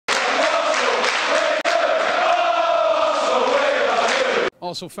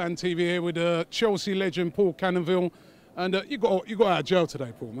Arsenal Fan TV here with Chelsea legend Paul Canoville, and you got out of jail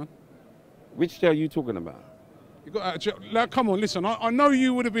today, Paul, man. Which jail are you talking about? You got out of jail. Now, come on, listen. I know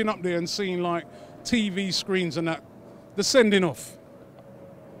you would have been up there and seen like TV screens and that. The sending off.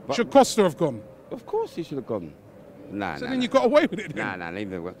 But should Costa have gone? Of course he should have gone. Nah, so nah, then nah. you got away with it then? Nah,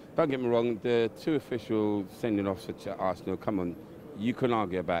 leave it. Don't get me wrong. The two official sending offs for Arsenal. Come on, you can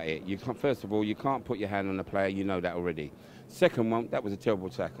argue about it. You can't. First of all, you can't put your hand on the player. You know that already. Second one, that was a terrible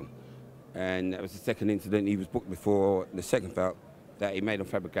tackle, and that was the second incident. He was booked before the second foul that he made on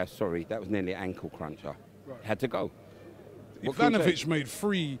Fabregas. Sorry, that was nearly an ankle cruncher. Right. Had to go. Ivanovic made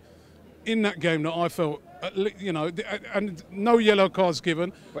 3 in that game that I felt, you know, and no yellow cards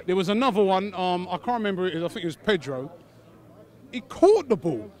given. But there was another one, I can't remember it, I think it was Pedro. He caught the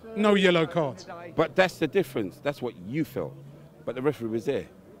ball, no yellow cards. But that's the difference. That's what you felt. But the referee was there,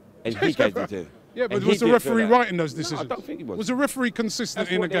 and he gave it to. Yeah, but was the referee right in those decisions? No, I don't think he was. Was the referee consistent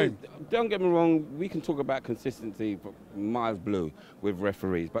in the game? Don't get me wrong, we can talk about consistency for miles blue with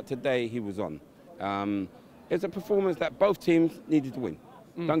referees, but today he was on. It's a performance that both teams needed to win.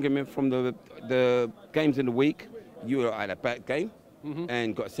 Don't get me from the games in the week, you were at a bad game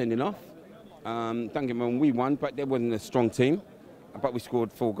and got sending off. Don't get me wrong, we won, but there wasn't a strong team. But we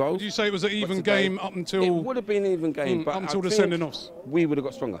scored 4 goals. Would you say it was an even game up until... It would have been an even game, but up until the sending offs. We would have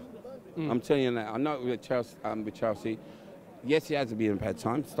got stronger. I'm telling you that. I know with Chelsea, yes, it has been a bad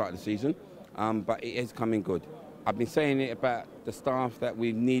time to start the season, but it is coming good. I've been saying it about the staff that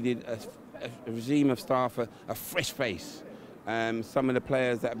we needed a regime of staff, a fresh face. Some of the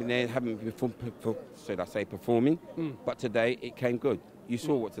players that have been there haven't been performing, but today it came good. You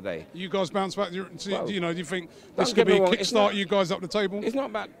saw what today. You guys bounce back. Do you think this could be kickstart you guys up the table? It's not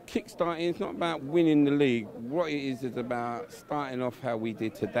about kickstarting. It's not about winning the league. What it is about starting off how we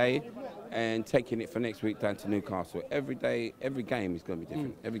did today, and taking it for next week down to Newcastle. Every day, every game is going to be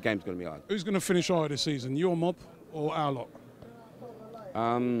different. Every game is going to be hard. Who's going to finish higher this season? Your mob or our lot?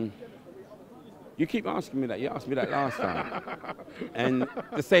 You keep asking me that. You asked me that last time. And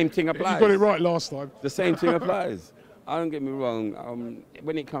the same thing applies. You got it right last time. The same thing applies. Don't get me wrong.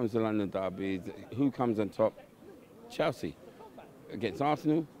 When it comes to London derbies, who comes on top? Chelsea. Against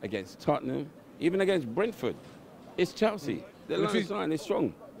Arsenal, against Tottenham, even against Brentford. It's Chelsea. The line is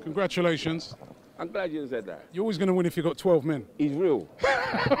strong. Congratulations. I'm glad you said that. You're always going to win if you've got 12 men. He's real.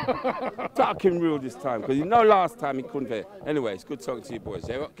 Talking real this time, because you know last time he couldn't get. Anyway, it's good talking to you boys.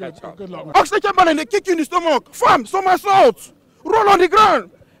 Catch up. Good luck, man. Oxley Chamberlain, they kick you in the stomach. Fam, somersault. Roll on the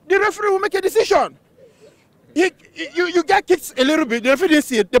ground. The referee will make a decision. You get kicked a little bit. The referee didn't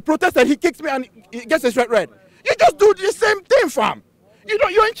see it. The protester, he kicks me and he gets a straight red. You just do the same thing, fam.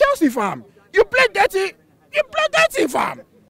 You're in Chelsea, fam. You play dirty. You play dirty, fam.